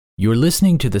You're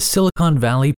listening to the Silicon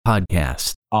Valley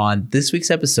Podcast. On this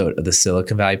week's episode of the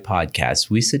Silicon Valley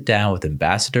Podcast, we sit down with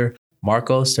Ambassador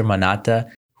Marco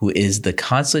Sermoneta, who is the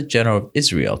Consul General of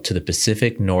Israel to the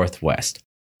Pacific Northwest.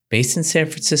 Based in San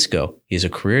Francisco, he is a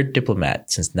career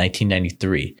diplomat since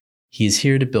 1993. He is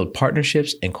here to build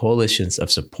partnerships and coalitions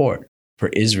of support for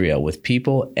Israel with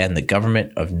people and the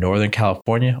government of Northern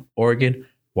California, Oregon,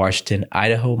 Washington,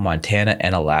 Idaho, Montana,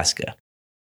 and Alaska.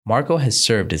 Marco has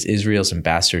served as Israel's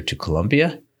ambassador to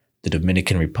Colombia, the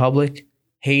Dominican Republic,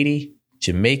 Haiti,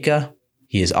 Jamaica.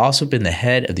 He has also been the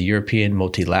head of the European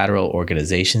Multilateral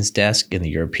Organizations desk in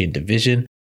the European Division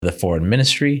of the Foreign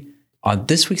Ministry. On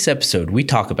this week's episode, we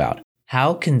talk about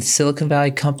how can Silicon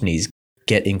Valley companies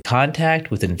get in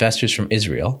contact with investors from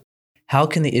Israel? How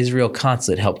can the Israel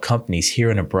consulate help companies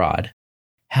here and abroad?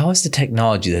 How has the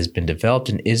technology that has been developed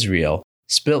in Israel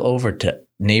spill over to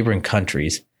neighboring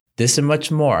countries? This and much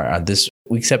more on this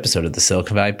week's episode of the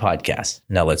Silicon Valley Podcast.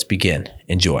 Now let's begin.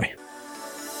 Enjoy.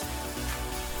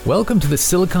 Welcome to the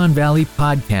Silicon Valley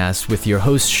Podcast with your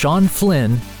host, Sean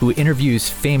Flynn, who interviews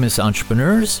famous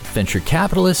entrepreneurs, venture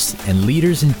capitalists, and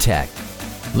leaders in tech.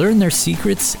 Learn their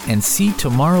secrets and see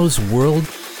tomorrow's world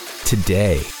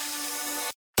today.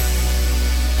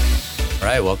 All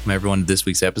right, welcome everyone to this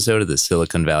week's episode of the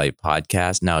Silicon Valley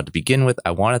Podcast. Now, to begin with, I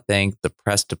want to thank the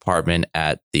press department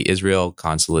at the Israel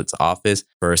Consulate's office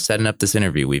for setting up this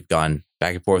interview. We've gone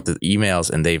back and forth with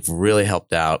emails, and they've really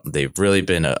helped out. They've really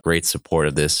been a great support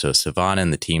of this. So Savannah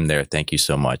and the team there, thank you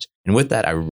so much. And with that,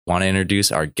 I want to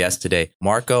introduce our guest today.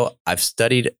 Marco, I've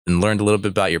studied and learned a little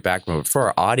bit about your background, but for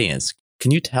our audience,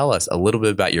 can you tell us a little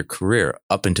bit about your career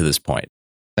up until this point?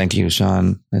 Thank you,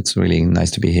 Sean. It's really nice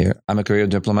to be here. I'm a career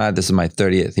diplomat. This is my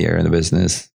 30th year in the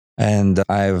business. And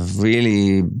I've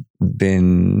really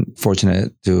been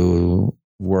fortunate to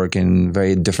work in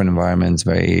very different environments,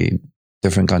 very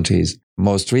different countries.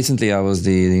 Most recently, I was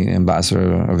the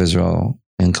ambassador of Israel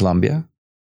in Colombia.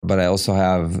 But I also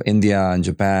have India and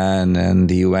Japan and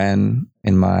the UN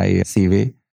in my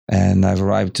CV. And I've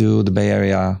arrived to the Bay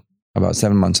Area about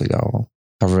 7 months ago,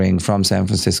 covering from San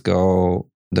Francisco,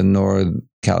 the North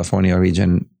California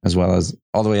region, as well as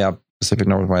all the way up Pacific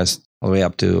Northwest, all the way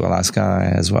up to Alaska,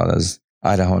 as well as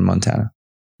Idaho and Montana.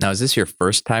 Now, is this your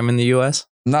first time in the U.S.?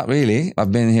 Not really.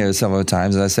 I've been here several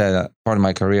times. As I said, part of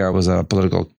my career, I was a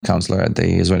political counselor at the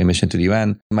Israeli mission to the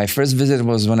UN. My first visit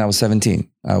was when I was 17.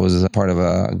 I was a part of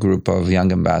a group of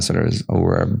young ambassadors who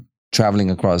were traveling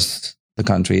across the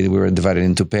country. We were divided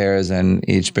into pairs, and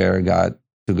each pair got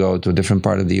to go to a different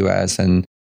part of the U.S. and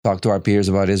talk to our peers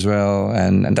about Israel.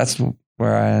 And that's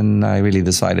where I really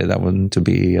decided I wanted to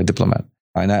be a diplomat.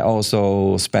 And I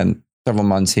also spent several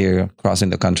months here crossing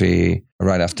the country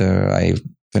right after I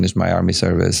finished my army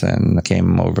service and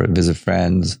came over to visit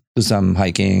friends, do some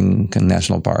hiking in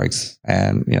national parks.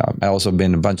 And, I also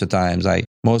been a bunch of times.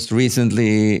 Most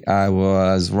recently, I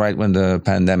was right when the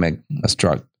pandemic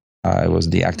struck. I was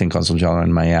the acting consul general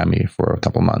in Miami for a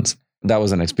couple months. That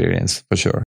was an experience for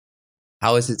sure.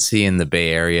 How is it seeing the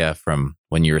Bay Area from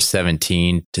when you were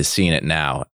 17 to seeing it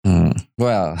now?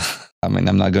 Well, I'm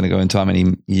not going to go into how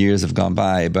many years have gone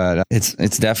by, but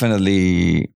it's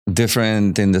definitely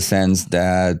different in the sense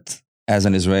that as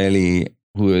an Israeli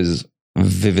who is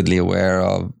vividly aware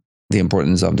of the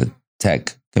importance of the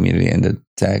tech community and the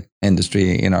tech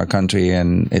industry in our country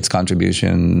and its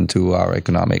contribution to our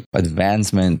economic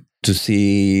advancement, to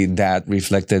see that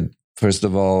reflected, first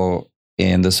of all,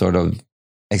 in the sort of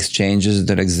exchanges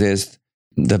that exist,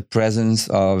 the presence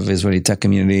of Israeli tech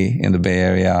community in the Bay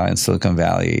Area and Silicon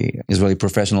Valley, Israeli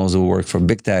professionals who work for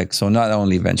big tech. So not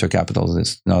only venture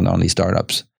capitalists, not only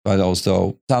startups, but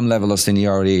also some level of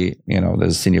seniority.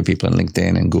 There's senior people in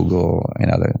LinkedIn and Google and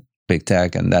other big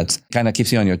tech. And that kind of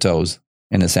keeps you on your toes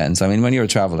in a sense. When you're a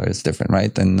traveler, it's different,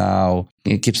 right? And now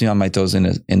it keeps me on my toes in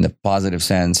the positive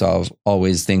sense of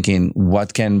always thinking,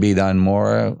 what can be done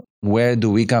more? Where do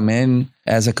we come in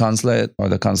as a consulate? Or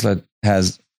the consulate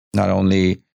has not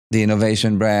only the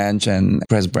innovation branch and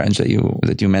press branch that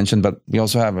you mentioned, but we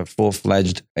also have a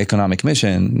full-fledged economic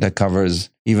mission that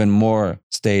covers even more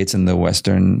states in the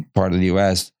western part of the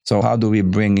U.S. So how do we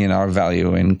bring in our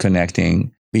value in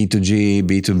connecting B2G,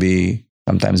 B2B,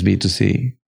 sometimes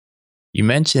B2C? You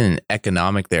mentioned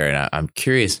economic there, and I'm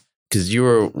curious, because you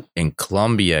were in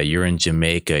Colombia, you're in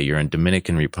Jamaica, you're in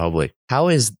Dominican Republic. How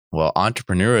is,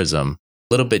 entrepreneurism a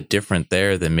little bit different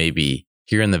there than maybe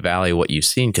here in the Valley, what you've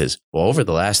seen? Because, over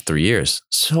the last 3 years,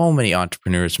 so many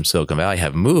entrepreneurs from Silicon Valley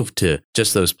have moved to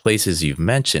just those places you've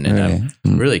mentioned. And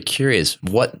I'm really curious,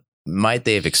 what might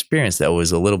they have experienced that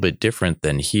was a little bit different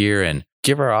than here? And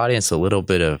give our audience a little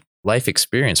bit of life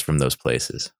experience from those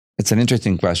places. It's an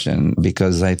interesting question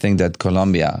because I think that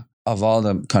Colombia of all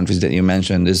the countries that you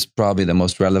mentioned, is probably the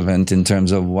most relevant in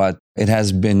terms of what it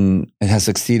has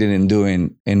succeeded in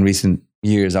doing in recent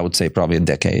years, I would say probably a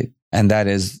decade. And that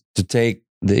is to take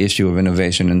the issue of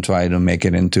innovation and try to make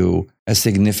it into a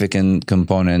significant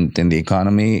component in the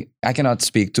economy. I cannot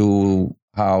speak to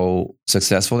how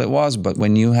successful it was, but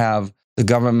when you have the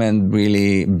government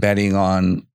really betting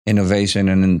on innovation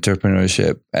and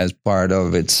entrepreneurship as part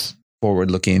of its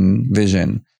forward-looking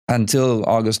vision, until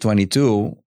August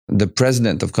 22, the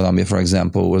president of Colombia, for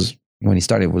example, when he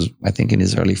started, was I think in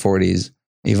his early 40s,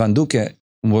 Ivan Duque,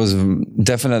 was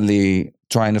definitely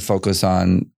trying to focus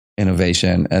on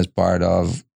innovation as part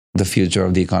of the future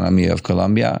of the economy of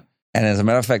Colombia. And as a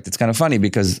matter of fact, it's kind of funny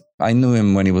because I knew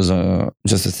him when he was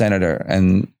just a senator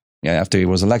and after he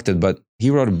was elected, but he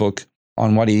wrote a book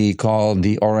on what he called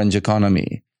the orange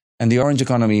economy. And the orange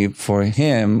economy for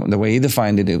him, the way he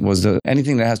defined it, it was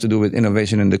anything that has to do with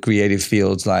innovation in the creative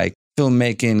fields like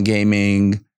filmmaking,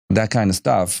 gaming, that kind of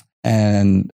stuff.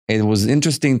 And it was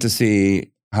interesting to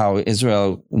see how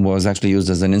Israel was actually used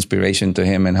as an inspiration to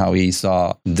him and how he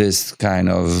saw this kind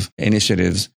of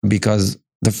initiatives, because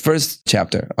the first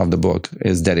chapter of the book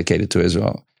is dedicated to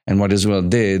Israel. And what Israel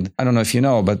did, I don't know if you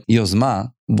know, but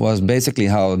Yozma was basically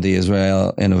how the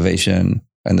Israel innovation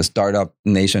and the startup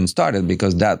nation started,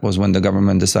 because that was when the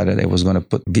government decided it was going to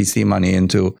put VC money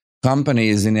into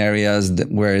companies in areas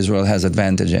where Israel has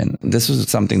advantage in. This was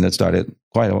something that started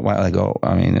quite a while ago.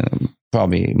 I mean,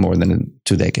 probably more than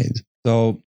 2 decades.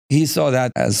 So he saw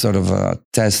that as sort of a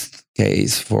test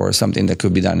case for something that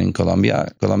could be done in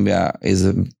Colombia. Colombia is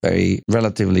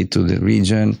relatively to the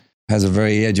region, has a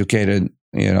very educated,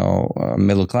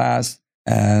 middle class.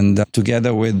 And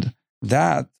together with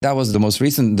that was the most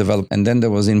recent development. And then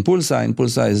there was Impulsa.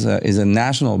 Impulsa is a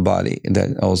national body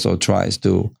that also tries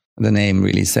to, the name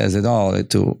really says it all,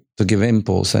 to give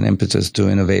impulse and impetus to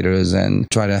innovators and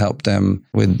try to help them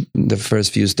with the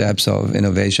first few steps of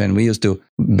innovation. We used to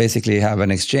basically have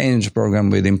an exchange program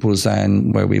with Impulsa,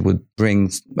 and where we would bring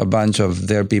a bunch of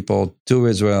their people to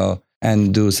Israel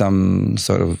and do some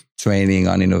sort of training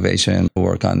on innovation,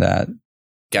 work on that.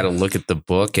 Got to look at the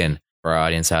book, and for our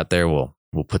audience out there, we'll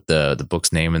put the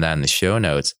book's name in that in the show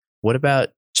notes. What about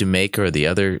Jamaica or the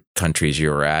other countries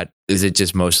you were at? Is it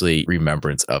just mostly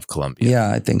remembrance of Colombia?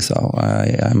 Yeah, I think so.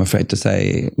 I'm afraid to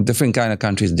say different kind of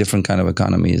countries, different kind of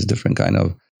economies, different kind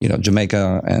of,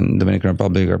 Jamaica and Dominican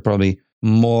Republic are probably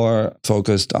more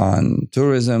focused on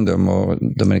tourism.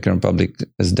 Dominican Republic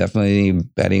is definitely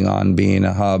betting on being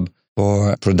a hub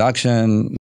for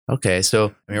production. Okay,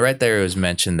 so right there it was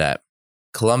mentioned that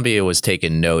Colombia was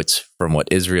taking notes from what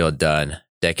Israel had done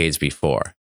decades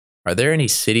before. Are there any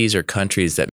cities or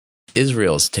countries that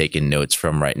Israel's taking notes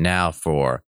from right now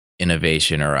for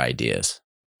innovation or ideas?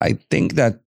 I think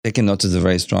that taking notes is a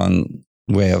very strong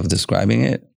way of describing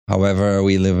it. However,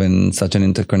 we live in such an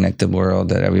interconnected world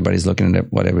that everybody's looking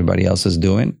at what everybody else is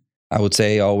doing. I would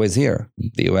say always here,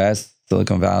 the US,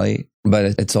 Silicon Valley.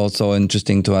 But it's also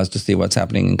interesting to us to see what's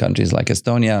happening in countries like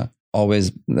Estonia.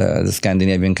 Always the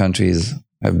Scandinavian countries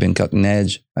have been cutting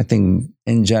edge. I think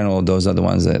in general, those are the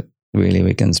ones that really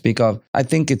we can speak of. I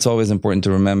think it's always important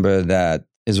to remember that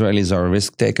Israelis are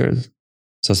risk takers.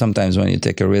 So sometimes when you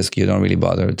take a risk, you don't really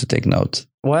bother to take notes.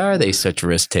 Why are they such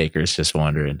risk takers? Just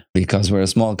wondering. Because we're a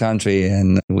small country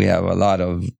and we have a lot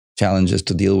of challenges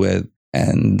to deal with,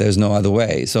 and there's no other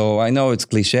way. So I know it's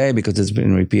cliche because it's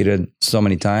been repeated so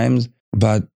many times,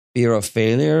 but fear of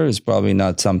failure is probably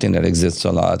not something that exists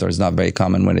a lot, or is not very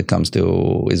common when it comes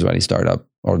to Israeli startup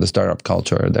or the startup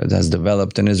culture that has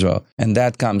developed in Israel. And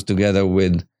that comes together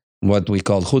with what we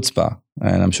call chutzpah.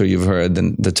 And I'm sure you've heard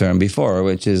the term before,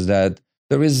 which is that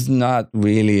there is not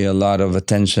really a lot of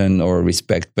attention or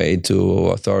respect paid to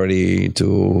authority,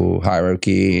 to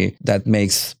hierarchy, that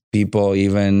makes people,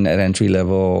 even at entry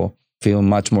level, feel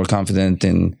much more confident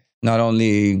in not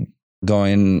only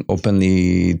going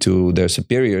openly to their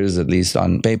superiors, at least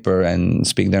on paper, and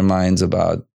speak their minds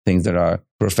about things that are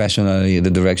professionally the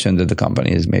direction that the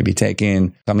company is maybe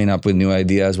taking, coming up with new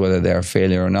ideas, whether they're a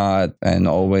failure or not, and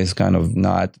always kind of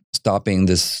not stopping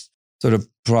this sort of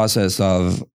process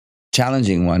of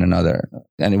challenging one another.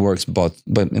 And it works but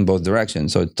in both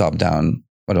directions. So it's top down,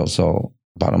 but also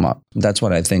bottom up. That's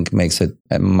what I think makes it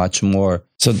a much more,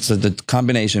 so the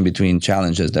combination between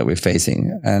challenges that we're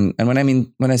facing. And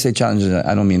when I say challenges,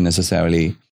 I don't mean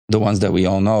necessarily the ones that we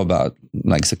all know about,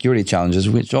 like security challenges,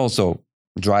 which also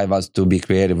drive us to be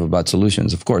creative about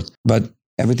solutions, of course, but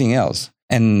everything else.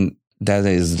 And that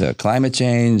is the climate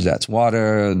change, that's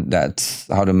water, that's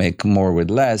how to make more with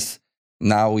less.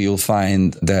 now you'll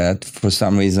find that for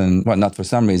some reason, well, not for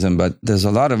some reason, but there's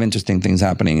a lot of interesting things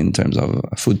happening in terms of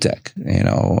food tech,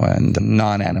 and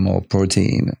non-animal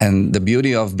protein. And the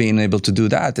beauty of being able to do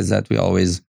that is that we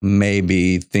always may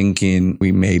be thinking,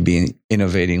 we may be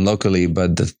innovating locally,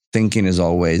 but the thinking is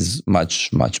always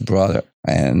much, much broader.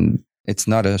 And it's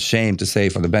not a shame to say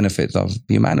for the benefit of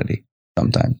humanity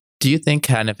sometimes. Do you think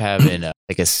kind of having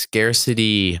a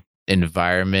scarcity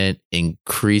environment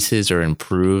increases or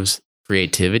improves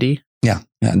creativity? Yeah,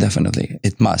 definitely.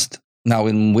 It must. Now,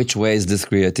 in which ways this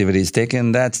creativity is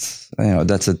taken, that's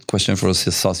a question for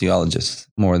sociologists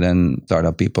more than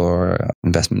startup people or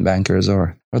investment bankers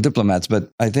or diplomats. But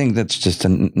I think that's just a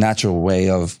natural way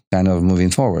of kind of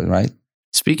moving forward, right?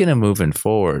 Speaking of moving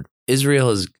forward,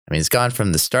 Israel it's gone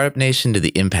from the startup nation to the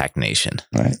impact nation.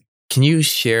 Right. Can you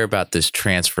share about this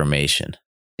transformation?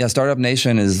 Yeah, startup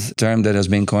nation is a term that has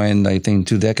been coined, I think,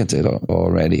 2 decades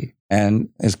already, and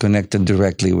is connected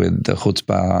directly with the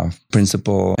chutzpah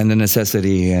principle and the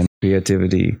necessity and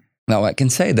creativity. Now, I can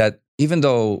say that even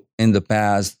though in the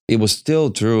past, it was still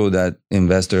true that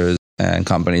investors and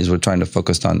companies were trying to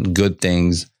focus on good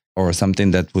things or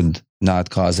something that would not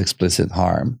cause explicit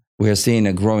harm, we are seeing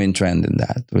a growing trend in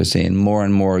that. We're seeing more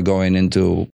and more going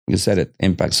into, you said it,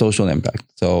 impact, social impact.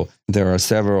 So there are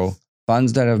several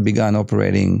funds that have begun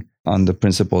operating on the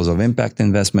principles of impact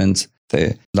investments.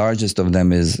 The largest of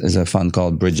them is a fund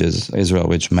called Bridges Israel,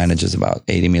 which manages about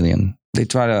 80 million. They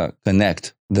try to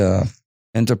connect the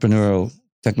entrepreneurial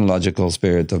technological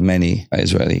spirit of many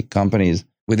Israeli companies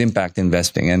with impact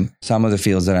investing. And some of the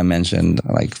fields that I mentioned,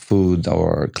 like food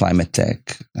or climate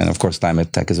tech, and of course,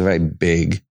 climate tech is a very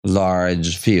big,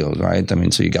 large field, right?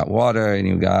 So you got water and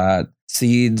you got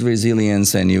seed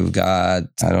resilience and you've got,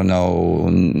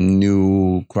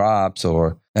 new crops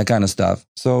or that kind of stuff.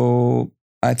 So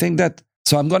I think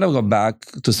so I'm going to go back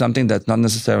to something that's not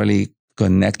necessarily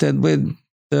connected with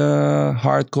the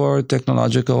hardcore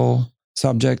technological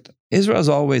subject. Israel's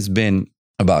always been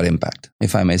about impact,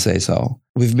 if I may say so.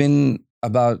 We've been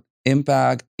about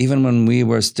impact even when we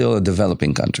were still a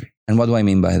developing country. And what do I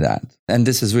mean by that? And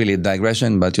this is really a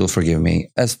digression, but you'll forgive me.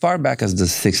 As far back as the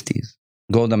 60s,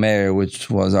 Golda Meir, which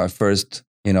was our first,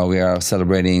 we are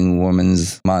celebrating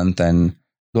Women's Month, and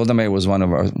Golda Meir was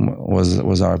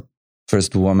was our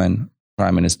first woman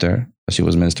prime minister. She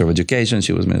was Minister of Education.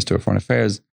 She was Minister of Foreign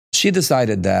Affairs. She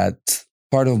decided that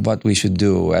part of what we should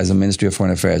do as a Ministry of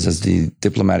Foreign Affairs, as the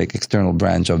diplomatic external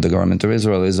branch of the government of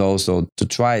Israel, is also to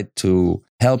try to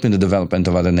help in the development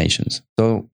of other nations.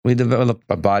 So we developed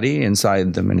a body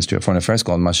inside the Ministry of Foreign Affairs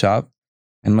called Mashav.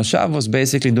 And Mashav was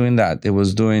basically doing that. It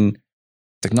was doing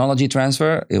technology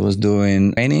transfer. It was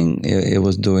doing training. It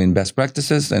was doing best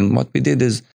practices. And what we did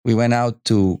is we went out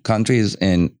to countries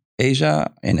in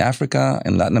Asia, in Africa,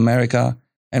 in Latin America,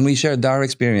 and we shared our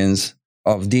experience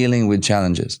of dealing with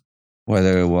challenges,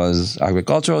 whether it was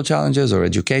agricultural challenges or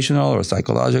educational or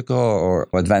psychological or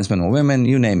advancement of women,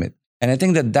 you name it. And I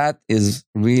think that is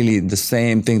really the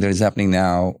same thing that is happening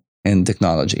now in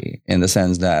technology, in the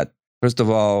sense that, first of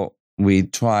all, we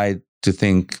try to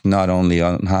think not only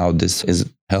on how this is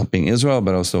helping Israel,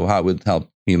 but also how it would help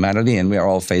humanity. And we are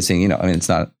all facing, it's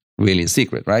not really a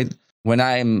secret, right? When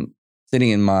I'm sitting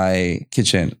in my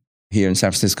kitchen here in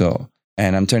San Francisco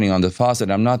and I'm turning on the faucet,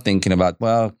 I'm not thinking about,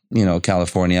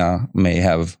 California may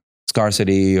have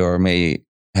scarcity or may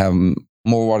have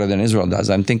more water than Israel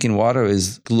does. I'm thinking water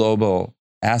is global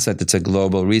asset. It's a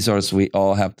global resource we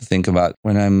all have to think about.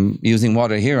 When I'm using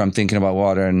water here, I'm thinking about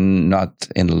water and not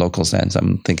in the local sense.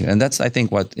 I'm thinking, and that's, I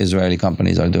think, what Israeli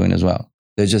companies are doing as well.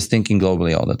 They're just thinking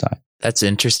globally all the time. That's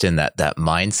interesting, that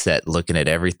mindset, looking at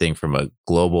everything from a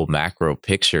global macro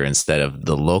picture instead of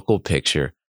the local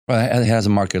picture. Well, it has a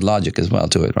market logic as well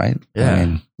to it, right?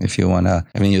 Yeah. If you want to,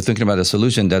 you're thinking about a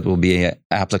solution that will be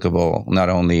applicable not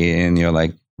only in your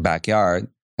backyard,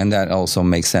 and that also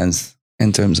makes sense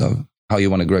in terms of how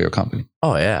you want to grow your company.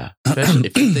 Oh, yeah. Especially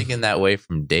if you're thinking that way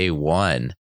from day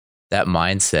one, that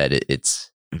mindset,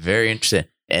 it's very interesting.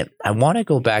 And I want to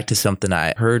go back to something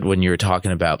I heard when you were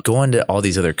talking about going to all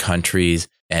these other countries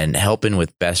and helping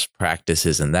with best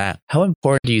practices and that. How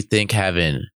important do you think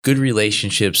having good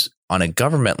relationships on a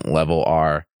government level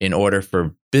are in order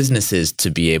for businesses to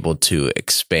be able to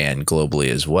expand globally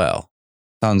as well?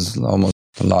 Sounds almost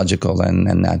logical and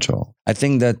natural. I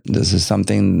think that this is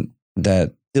something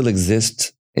that still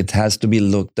exists. It has to be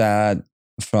looked at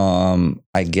from,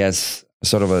 I guess,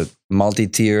 sort of a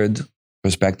multi-tiered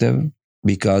perspective,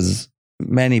 because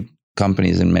many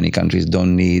companies in many countries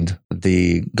don't need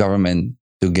the government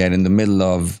to get in the middle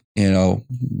of,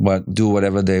 do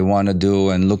whatever they want to do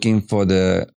and looking for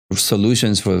the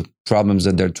solutions for problems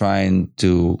that they're trying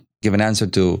to give an answer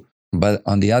to But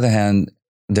on the other hand,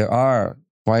 there are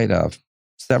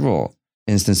several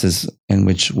instances in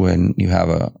which when you have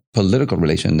a political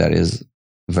relation that is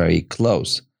very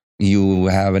close, you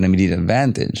have an immediate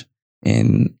advantage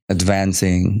in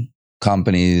advancing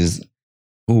companies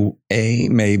who A,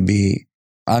 may be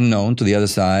unknown to the other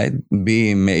side,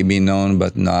 B, may be known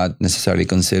but not necessarily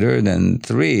considered, and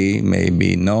 3, may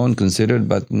be known, considered,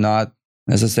 but not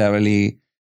necessarily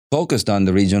focused on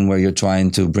the region where you're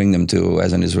trying to bring them to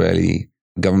as an Israeli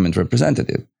government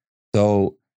representative.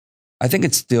 So I think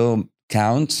it still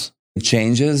counts. It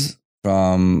changes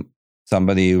from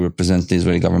somebody who represents the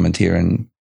Israeli government here in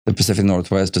the Pacific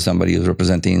Northwest to somebody who's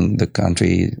representing the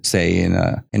country, say,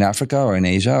 in Africa or in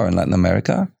Asia or in Latin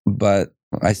America. But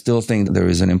I still think there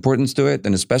is an importance to it,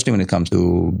 and especially when it comes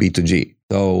to B2G.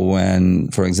 So when,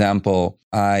 for example,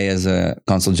 I, as a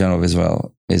Consul General of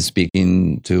Israel, is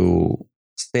speaking to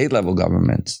state-level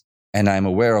governments, and I'm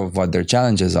aware of what their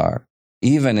challenges are,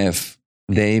 even if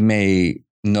they may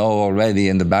know already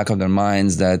in the back of their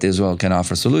minds that Israel can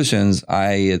offer solutions,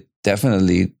 I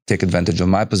definitely take advantage of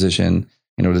my position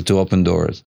in order to open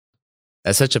doors.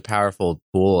 That's such a powerful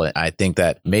tool. I think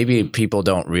that maybe people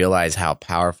don't realize how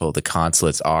powerful the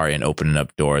consulates are in opening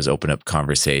up doors, opening up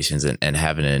conversations, and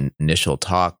having an initial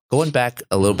talk. Going back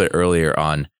a little bit earlier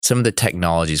on some of the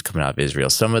technologies coming out of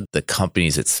Israel, some of the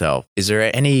companies itself, is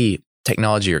there any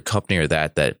technology or company or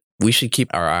that we should keep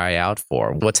our eye out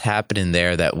for? What's happening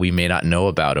there that we may not know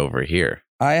about over here?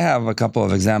 I have a couple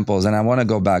of examples, and I want to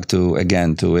go back to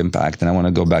impact, and I want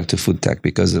to go back to food tech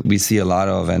because we see a lot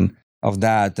of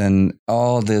that, and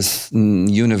all this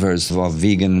universe of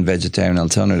vegan and vegetarian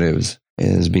alternatives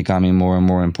is becoming more and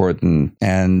more important.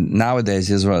 And nowadays,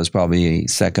 Israel is probably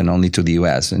second only to the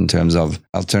US in terms of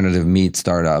alternative meat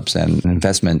startups and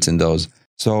investments in those.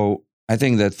 So I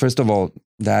think that, first of all,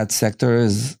 that sector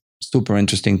is super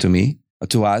interesting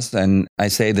to us. And I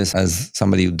say this as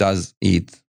somebody who does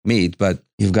eat meat, but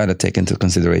you've got to take into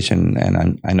consideration,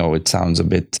 and I know it sounds a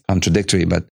bit contradictory,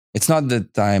 but it's not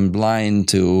that I'm blind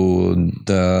to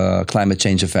the climate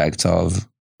change effects of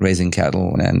raising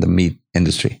cattle and the meat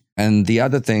industry. And the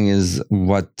other thing is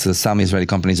what some Israeli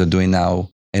companies are doing now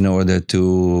in order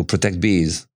to protect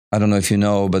bees. I don't know if you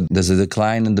know, but there's a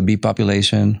decline in the bee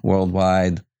population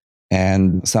worldwide.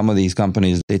 And some of these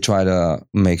companies, they try to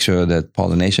make sure that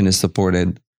pollination is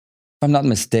supported. If I'm not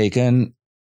mistaken,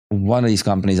 one of these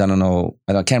companies, I don't know,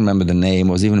 I can't remember the name,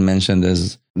 was even mentioned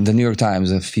as the New York Times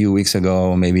a few weeks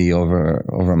ago, maybe over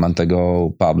a month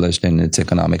ago, published in its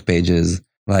economic pages,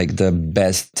 like the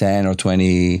best 10 or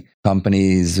 20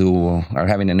 companies who are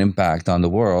having an impact on the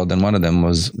world. And one of them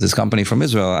was this company from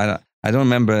Israel. I don't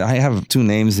remember. I have two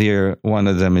names here. One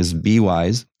of them is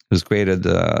Beewise, who's created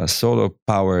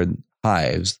solar-powered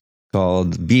hives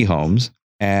called bee homes.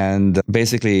 And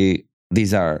basically,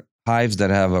 these are hives that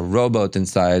have a robot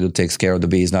inside who takes care of the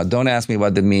bees. Now, don't ask me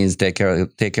what that means, take care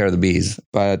of the bees,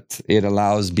 but it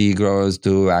allows bee growers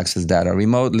to access data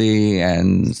remotely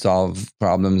and solve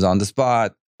problems on the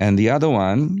spot. And the other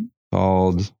one,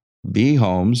 called Bee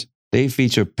Homes, they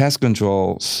feature pest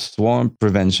control, swarm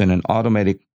prevention, and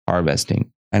automatic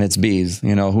harvesting. And it's bees,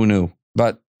 who knew?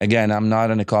 But again, I'm not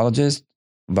an ecologist,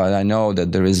 but I know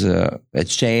that there is a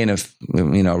chain of,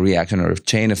 reaction or a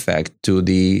chain effect to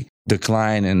the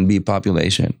decline in bee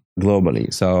population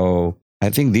globally. So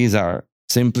I think these are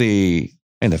simply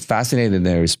they're fascinating,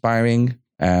 they're inspiring,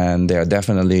 and they are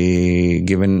definitely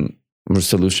giving a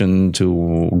solution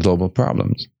to global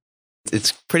problems.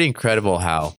 It's pretty incredible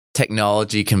how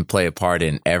technology can play a part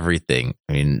in everything.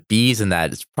 I mean, bees and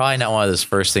that, it's probably not one of those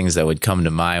first things that would come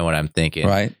to mind when I'm thinking,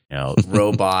 right?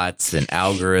 Robots and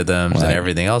algorithms and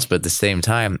everything else. But at the same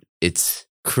time, it's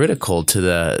critical to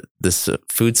the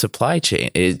food supply chain.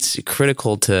 It's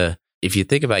critical to, if you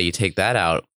think about it, you take that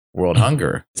out, world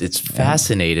hunger. It's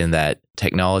fascinating that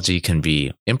technology can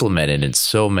be implemented in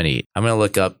so many. I'm going to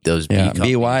look up those bee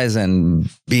companies. Beewise and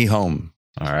Bee Home.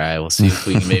 All right. We'll see if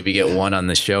we can maybe get one on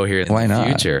the show here in the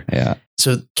future. Yeah.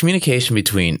 So communication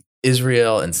between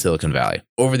Israel and Silicon Valley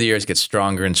over the years gets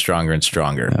stronger and stronger and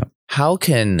stronger. Yeah. How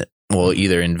can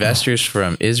either investors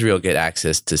from Israel get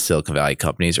access to Silicon Valley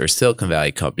companies, or Silicon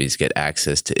Valley companies get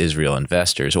access to Israel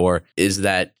investors? Or is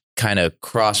that kind of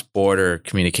cross-border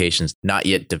communications not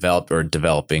yet developed or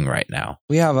developing right now?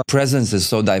 We have a presence is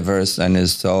so diverse and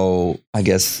is so, I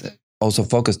guess, also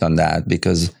focused on that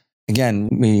because, again,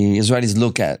 Israelis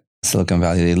look at Silicon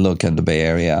Valley, they look at the Bay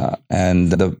Area.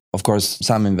 And of course,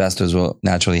 some investors will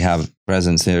naturally have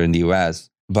presence here in the US.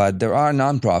 But there are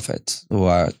nonprofits who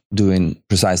are doing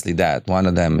precisely that. One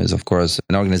of them is, of course,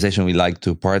 an organization we like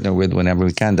to partner with whenever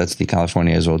we can. That's the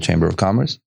California Israel Chamber of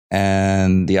Commerce.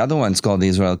 And the other one's called the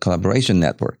Israel Collaboration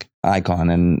Network, ICON.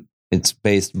 And it's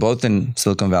based both in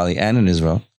Silicon Valley and in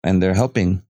Israel. And they're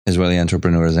helping Israeli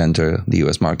entrepreneurs enter the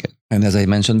US market. And as I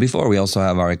mentioned before, we also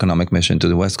have our economic mission to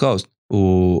the West Coast,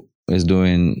 who is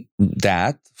doing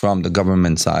that from the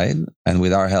government side. And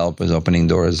with our help is opening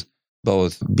doors,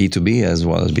 both B2B as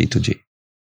well as B2G.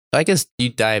 I guess you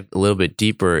dive a little bit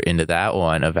deeper into that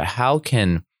one of how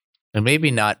can, and maybe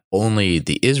not only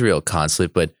the Israel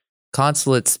consulate, but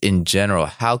consulates in general,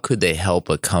 how could they help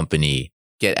a company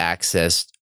get access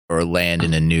or land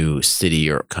in a new city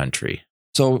or country?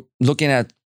 So looking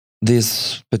at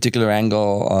this particular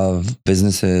angle of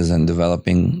businesses and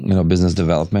developing, business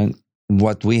development,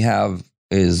 what we have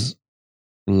is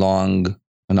an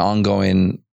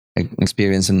ongoing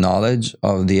experience and knowledge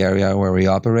of the area where we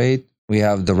operate. We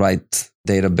have the right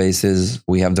databases.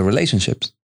 We have the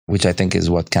relationships, which I think is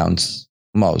what counts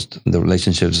most. The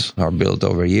relationships are built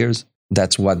over years.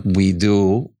 That's what we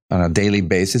do on a daily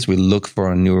basis. We look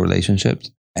for new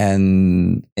relationships.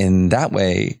 And in that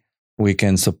way, we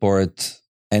can support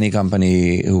any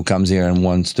company who comes here and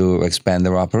wants to expand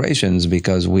their operations,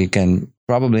 because we can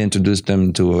probably introduce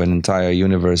them to an entire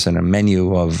universe and a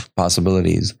menu of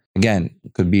possibilities. Again,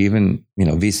 it could be even,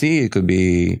 VC, it could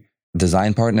be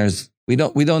design partners. We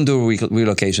don't do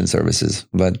relocation services,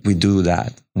 but we do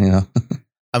that,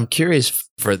 I'm curious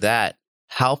for that.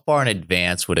 How far in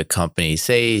advance would a company,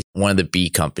 say one of the B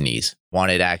companies,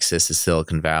 wanted access to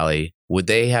Silicon Valley? Would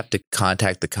they have to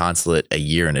contact the consulate a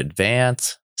year in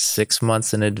advance, 6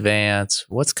 months in advance?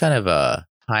 What's kind of a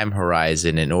time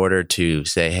horizon in order to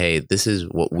say, hey, this is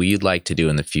what we'd like to do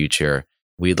in the future.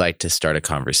 We'd like to start a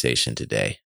conversation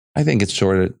today? I think it's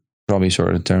probably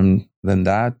shorter term than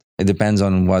that. It depends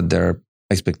on what their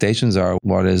expectations are,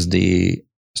 what is the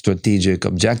strategic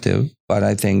objective. But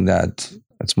I think that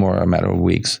it's more a matter of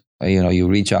weeks. You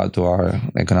reach out to our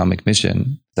economic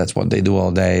mission. That's what they do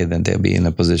all day. Then they'll be in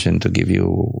a position to give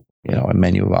you, a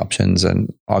menu of options,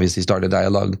 and obviously start a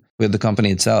dialogue with the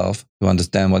company itself to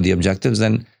understand what the objectives.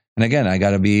 And again, I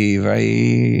got to be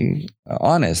very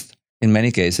honest. In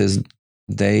many cases,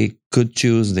 they could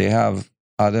choose. They have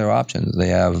other options. They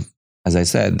have, as I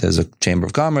said, there's a chamber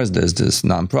of commerce. There's this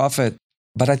nonprofit.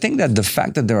 But I think that the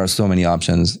fact that there are so many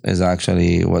options is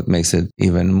actually what makes it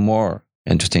even more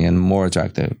interesting and more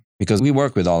attractive, because we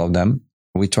work with all of them.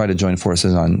 We try to join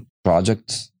forces on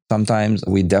projects. Sometimes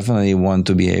we definitely want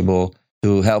to be able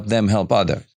to help them help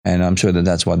others. And I'm sure that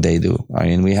that's what they do. I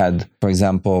mean, we had, for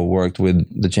example, worked with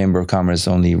the Chamber of Commerce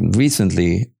only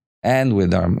recently and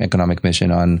with our economic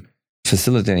mission on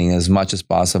facilitating as much as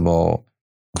possible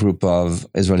group of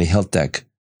Israeli health tech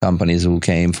companies who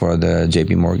came for the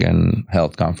JP Morgan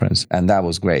Health Conference. And that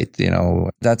was great.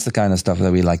 That's the kind of stuff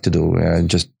that we like to do,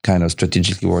 just kind of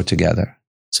strategically work together.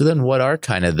 So then what are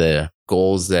kind of the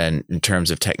goals then in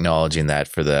terms of technology and that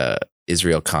for the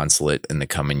Israel consulate in the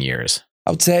coming years?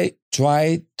 I would say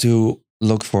try to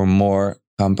look for more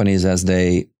companies as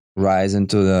they rise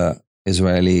into the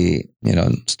Israeli,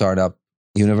 startup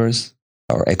universe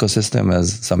or ecosystem,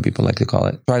 as some people like to call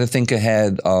it. Try to think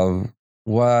ahead of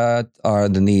what are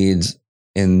the needs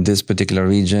in this particular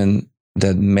region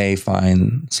that may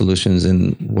find solutions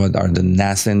in what are the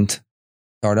nascent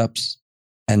startups,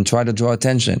 and try to draw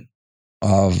attention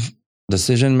of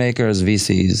decision makers,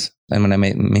 VCs. And when I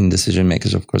mean decision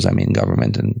makers, of course, I mean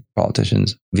government and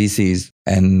politicians, VCs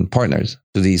and partners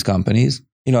to these companies.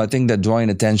 I think that drawing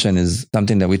attention is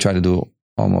something that we try to do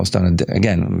almost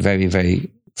again, very, very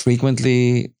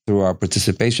frequently through our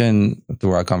participation,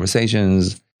 through our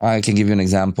conversations. I can give you an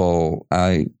example.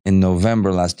 In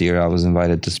November last year, I was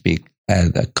invited to speak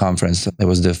at a conference. It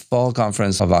was the fall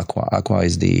conference of ACWA. ACWA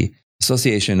is the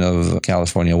Association of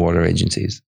California Water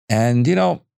Agencies. And,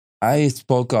 I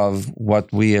spoke of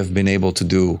what we have been able to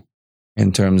do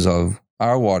in terms of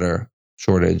our water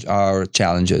shortage, our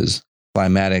challenges,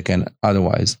 climatic and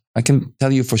otherwise. I can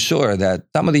tell you for sure that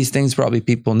some of these things probably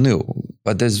people knew,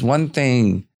 but there's one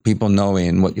thing people know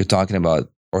in what you're talking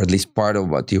about, or at least part of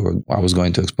what I was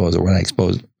going to expose or what I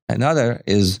exposed. Another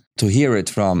is to hear it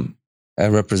from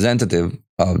a representative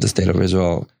of the State of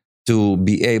Israel, to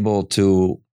be able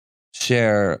to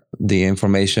share the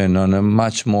information on a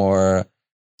much more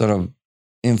sort of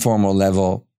informal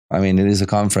level. I mean, it is a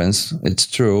conference, it's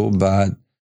true, but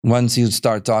once you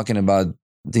start talking about,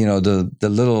 the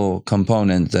little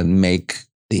components that make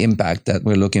the impact that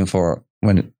we're looking for,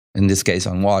 when in this case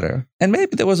on water, and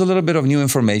maybe there was a little bit of new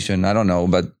information, I don't know,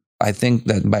 but I think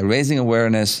that by raising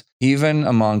awareness, even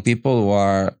among people who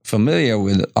are familiar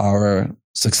with our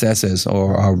successes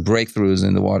or our breakthroughs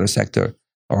in the water sector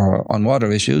or on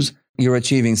water issues, you're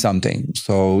achieving something.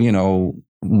 So,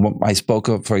 I spoke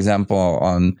of, for example,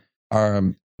 on our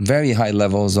very high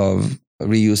levels of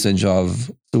reusage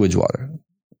of sewage water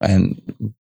and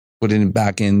putting it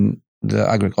back in the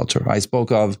agriculture. I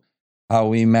spoke of how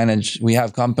we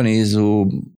have companies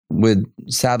who, with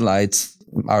satellites,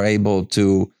 are able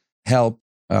to help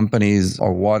companies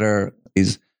or water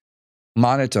is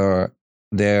monitor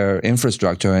their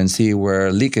infrastructure and see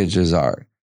where leakages are.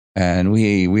 And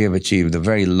we have achieved a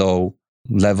very low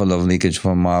level of leakage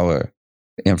from our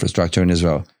infrastructure in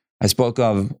Israel. I spoke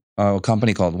of a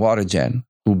company called WaterGen,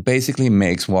 who basically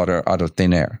makes water out of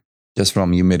thin air, just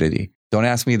from humidity. Don't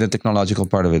ask me the technological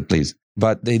part of it, please.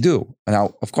 But they do.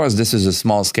 Now, of course, this is a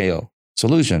small scale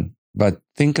solution, but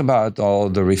think about all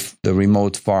the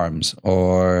remote farms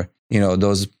or,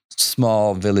 those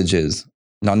small villages,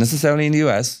 not necessarily in the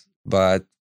US, but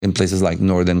in places like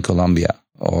northern Colombia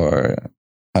or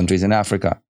countries in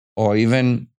Africa, or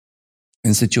even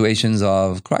in situations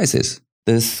of crisis.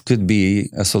 This could be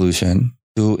a solution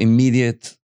to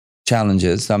immediate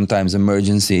challenges, sometimes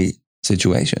emergency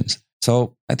situations.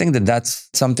 So I think that that's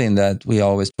something that we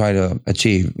always try to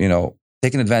achieve,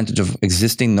 taking advantage of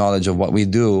existing knowledge of what we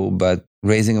do, but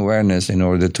raising awareness in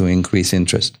order to increase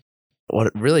interest.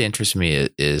 What really interests me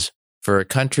is for a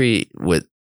country with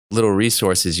little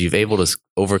resources, you've able to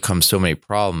overcome so many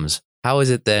problems. How is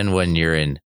it then when you're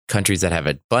in countries that have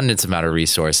abundance amount of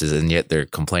resources and yet they're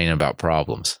complaining about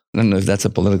problems? I don't know if that's a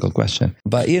political question,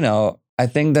 but I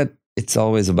think that it's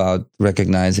always about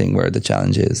recognizing where the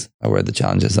challenge is or where the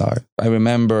challenges are. I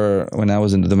remember when I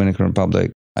was in the Dominican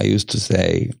Republic, I used to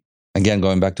say, again,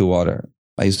 going back to water,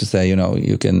 I used to say,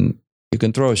 you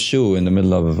can throw a shoe in the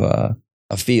middle of a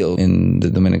field in the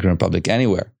Dominican Republic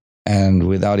anywhere, and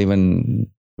without even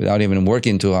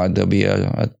working too hard, there'll be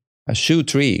a shoe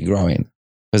tree growing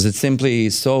because it's simply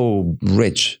so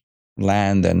rich,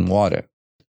 land and water.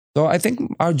 So I think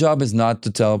our job is not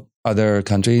to tell other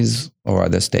countries or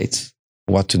other states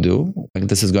what to do.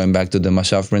 This is going back to the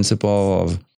Mashaf principle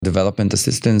of development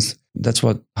assistance. That's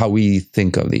how we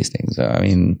think of these things.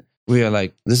 We are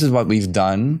like, this is what we've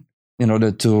done in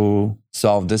order to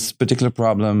solve this particular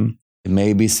problem. It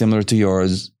may be similar to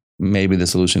yours. Maybe the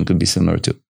solution could be similar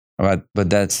too. All right.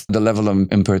 But that's the level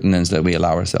of impertinence that we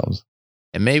allow ourselves.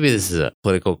 And maybe this is a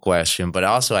political question, but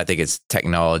also I think it's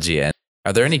technology. And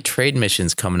are there any trade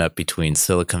missions coming up between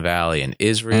Silicon Valley and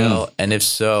Israel? And if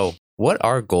so, what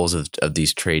are goals of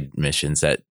these trade missions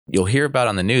that you'll hear about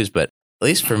on the news? But at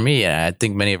least for me, and I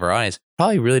think many of our audience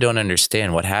probably really don't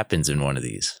understand what happens in one of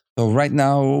these. So right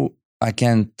now, I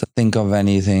can't think of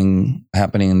anything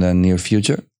happening in the near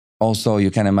future. Also,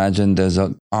 you can imagine there's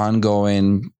an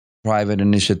ongoing private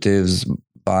initiatives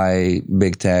by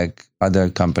big tech, other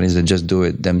companies that just do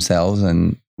it themselves,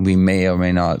 and we may or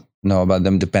may not know about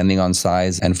them depending on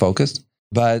size and focus.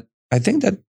 But I think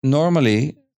that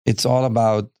normally it's all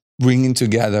about bringing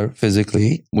together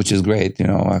physically, which is great,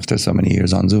 after so many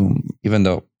years on Zoom, even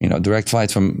though, direct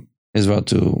flights from Israel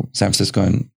to San Francisco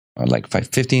in like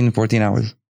 15, 14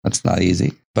 hours. That's not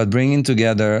easy. But bringing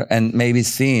together and maybe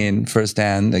seeing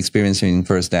firsthand, experiencing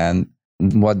firsthand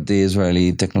what the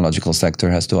Israeli technological sector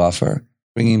has to offer,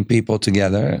 bringing people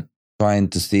together, trying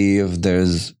to see if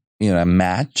there's a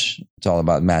match. It's all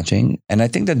about matching. And I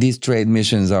think that these trade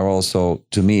missions are also,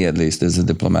 to me at least, as a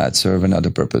diplomat, serve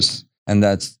another purpose. And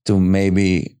that's to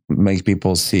maybe make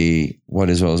people see what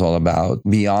Israel is all about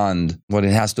beyond what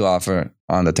it has to offer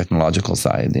on the technological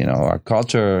side. Our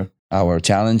culture, our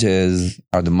challenges,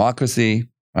 our democracy.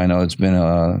 I know it's been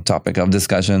a topic of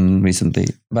discussion recently.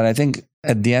 But I think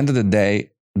at the end of the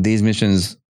day, these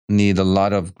missions need a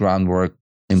lot of groundwork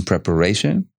in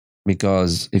preparation.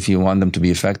 Because if you want them to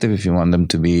be effective, if you want them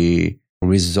to be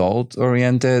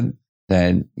result-oriented,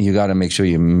 then you got to make sure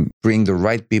you bring the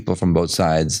right people from both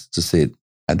sides to sit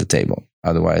at the table.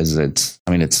 Otherwise, it's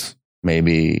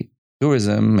maybe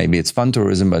tourism, maybe it's fun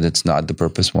tourism, but it's not the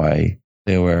purpose why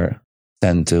they were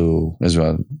sent to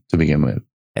Israel to begin with.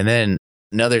 And then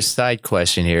another side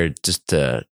question here, just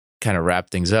to kind of wrap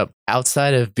things up.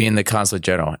 Outside of being the consulate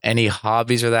general, any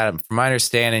hobbies or that? From my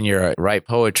understanding, you write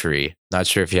poetry. Not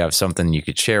sure if you have something you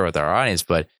could share with our audience,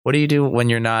 but what do you do when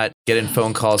you're not getting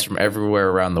phone calls from everywhere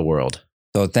around the world?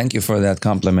 So thank you for that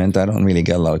compliment. I don't really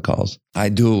get a lot of calls. I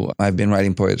do. I've been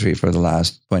writing poetry for the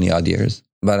last 20 odd years,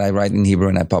 but I write in Hebrew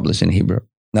and I publish in Hebrew.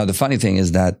 Now, the funny thing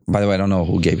is that, by the way, I don't know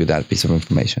who gave you that piece of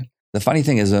information. The funny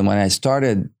thing is that when I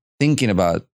started thinking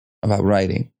about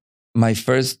writing, my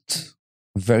first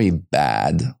very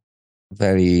bad,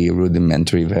 very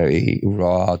rudimentary, very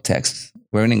raw texts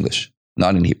were in English,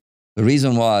 not in Hebrew. The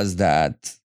reason was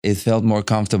that it felt more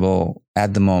comfortable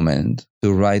at the moment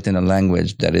to write in a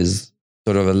language that is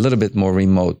sort of a little bit more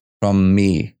remote from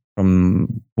me,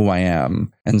 from who I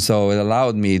am. And so it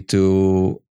allowed me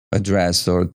to address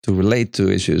or to relate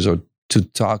to issues or to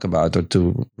talk about or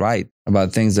to write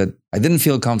about things that I didn't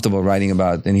feel comfortable writing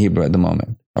about in Hebrew at the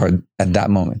moment or at that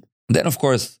moment. Then, of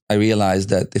course, I realized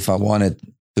that if I wanted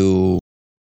to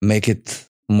make it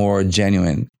more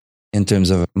genuine in terms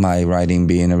of my writing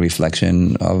being a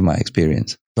reflection of my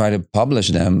experience, try to publish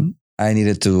them, I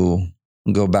needed to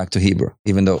go back to Hebrew,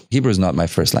 even though Hebrew is not my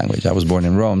first language. I was born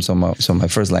in Rome, so my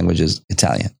first language is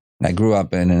Italian. And I grew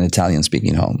up in an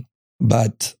Italian-speaking home.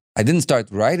 But I didn't start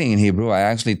writing in Hebrew. I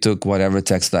actually took whatever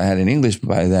text I had in English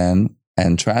by then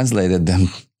and translated them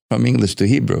from English to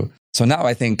Hebrew. So now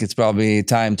I think it's probably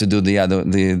time to do the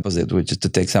opposite, which is to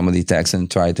take some of the texts and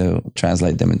try to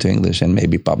translate them into English and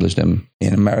maybe publish them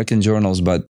in American journals.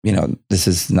 But, this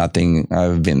is nothing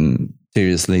I've been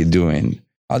seriously doing.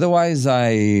 Otherwise,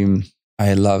 I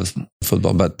love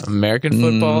football, but American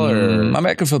football or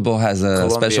American football has a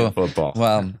Colombian special football.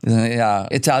 Well, yeah,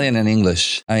 Italian and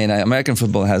English. I mean, American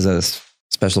football has a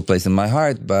special place in my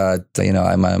heart, but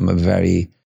I'm a very,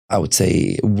 I would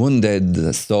say,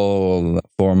 wounded soul,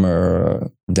 former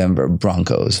Denver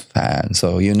Broncos fan.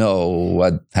 So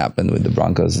what happened with the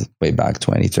Broncos way back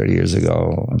 20, 30 years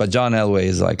ago. But John Elway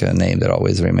is like a name that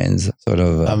always remains sort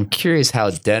of... I'm curious how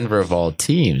Denver of all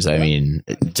teams. I mean,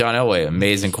 John Elway,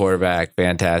 amazing quarterback,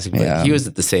 fantastic. But he was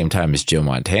at the same time as Joe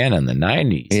Montana in the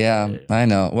 90s. Yeah, I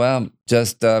know. Well,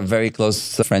 just a very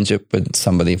close friendship with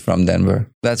somebody from Denver.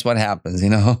 That's what happens,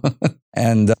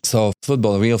 And so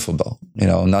football, real football,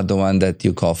 not the one that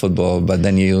you call football, but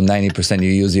then 90% you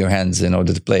use your hands in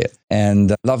order to play it.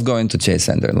 And love going to Chase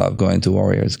Center, love going to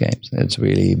Warriors games. It's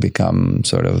really become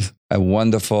sort of a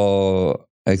wonderful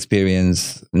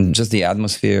experience. Just the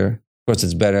atmosphere. Of course,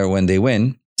 it's better when they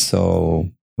win. So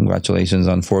congratulations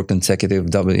on 4 consecutive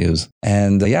W's.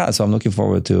 And so I'm looking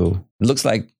forward to, it looks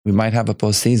like we might have a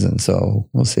postseason. So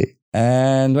we'll see.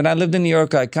 And when I lived in New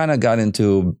York, I kind of got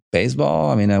into baseball.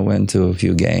 I mean, I went to a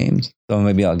few games. So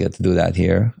maybe I'll get to do that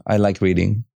here. I like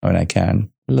reading when I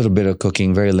can. A little bit of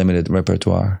cooking, very limited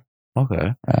repertoire.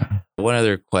 Okay. One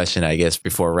other question, I guess,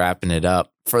 before wrapping it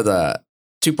up. For the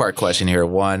 2-part question here.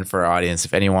 One, for our audience,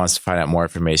 if anyone wants to find out more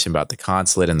information about the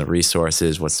consulate and the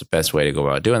resources, what's the best way to go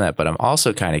about doing that? But I'm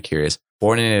also kind of curious,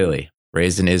 born in Italy,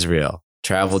 raised in Israel,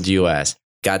 traveled US,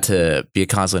 got to be a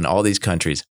consul in all these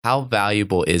countries. How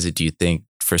valuable is it, do you think,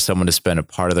 for someone to spend a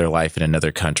part of their life in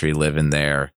another country living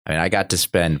there? I mean, I got to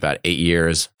spend about 8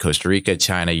 years, Costa Rica,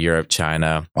 China, Europe,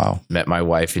 China. Wow. Met my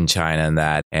wife in China and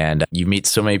that. And you meet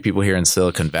so many people here in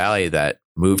Silicon Valley that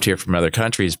moved here from other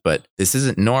countries, but this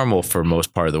isn't normal for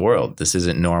most part of the world. This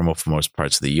isn't normal for most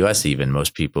parts of the US even.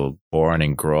 Most people born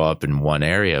and grow up in one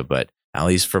area, but at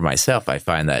least for myself, I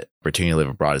find that opportunity to live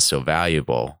abroad is so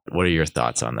valuable. What are your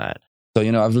thoughts on that? So,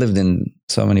 I've lived in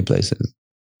so many places,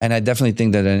 and I definitely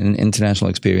think that an international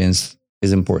experience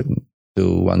is important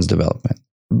to one's development.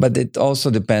 But it also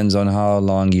depends on how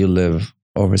long you live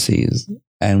overseas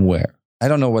and where. I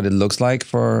don't know what it looks like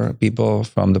for people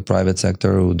from the private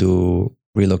sector who do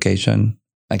relocation.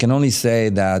 I can only say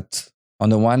that on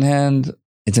the one hand,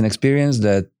 it's an experience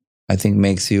that I think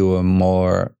makes you a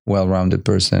more well-rounded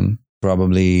person,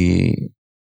 probably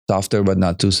softer but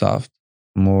not too soft,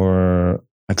 more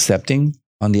accepting.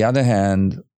 On the other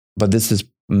hand, but this is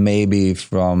maybe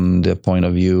from the point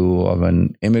of view of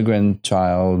an immigrant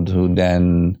child who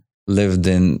then lived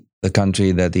in the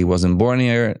country that he wasn't born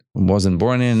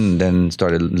in, then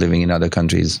started living in other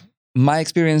countries. My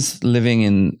experience living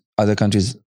in other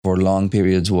countries for long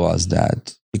periods was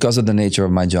that because of the nature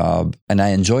of my job, and I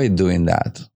enjoyed doing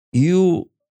that, you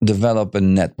develop a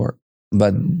network.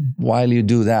 But while you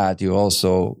do that, you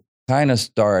also kind of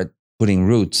start putting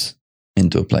roots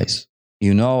into a place.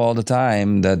 You know all the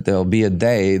time that there'll be a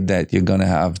day that you're going to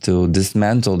have to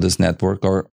dismantle this network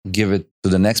or give it to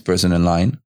the next person in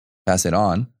line, pass it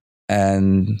on.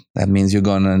 And that means you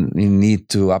need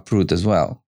to uproot as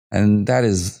well. And that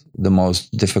is the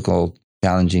most difficult,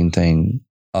 challenging thing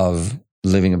of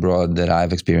living abroad that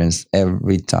I've experienced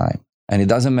every time. And it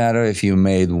doesn't matter if you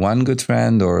made one good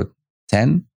friend or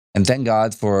 10. And thank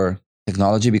God for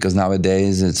technology, because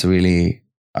nowadays it's really,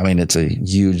 it's a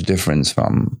huge difference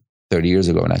from 30 years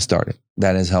ago when I started.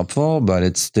 That is helpful, but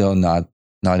it's still not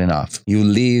enough. You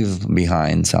leave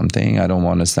behind something. I don't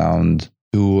want to sound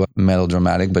too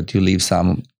melodramatic, but you leave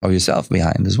some of yourself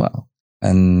behind as well.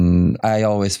 And I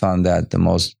always found that the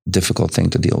most difficult thing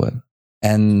to deal with.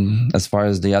 And as far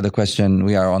as the other question,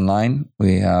 we are online.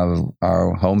 We have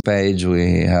our homepage.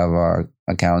 We have our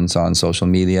accounts on social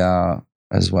media,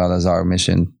 as well as our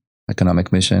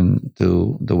economic mission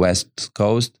to the West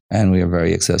Coast. And we are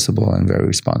very accessible and very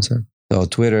responsive. So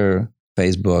Twitter,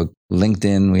 Facebook,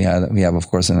 LinkedIn. We have of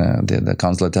course, the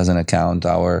consulate has an account.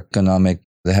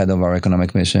 The head of our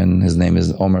economic mission, his name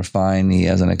is Omer Fine. He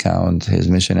has an account. His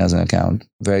mission has an account.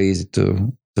 Very easy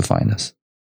to find us.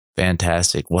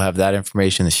 Fantastic. We'll have that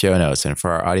information in the show notes. And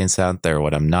for our audience out there,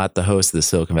 I'm not the host of the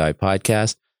Silicon Valley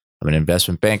podcast. I'm an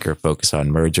investment banker focused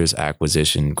on mergers,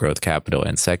 acquisition, growth capital,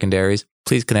 and secondaries.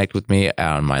 Please connect with me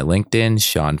on my LinkedIn,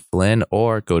 Sean Flynn,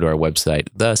 or go to our website,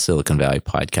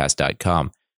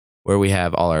 thesiliconvalleypodcast.com, where we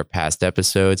have all our past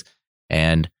episodes.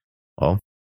 And, well,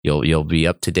 you'll be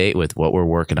up to date with what we're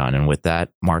working on. And with that,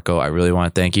 Marco, I really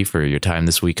want to thank you for your time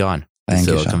this week on the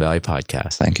Silicon Valley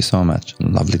podcast. Thank you so much.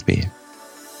 Lovely to be here.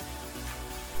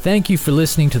 Thank you for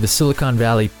listening to the Silicon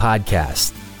Valley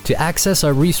podcast. To access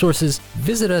our resources,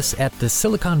 visit us at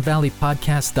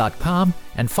thesiliconvalleypodcast.com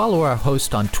and follow our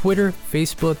host on Twitter,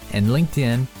 Facebook, and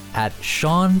LinkedIn at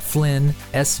Sean Flynn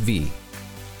SV.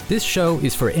 This show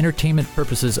is for entertainment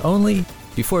purposes only.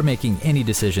 Before making any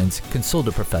decisions, consult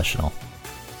a professional.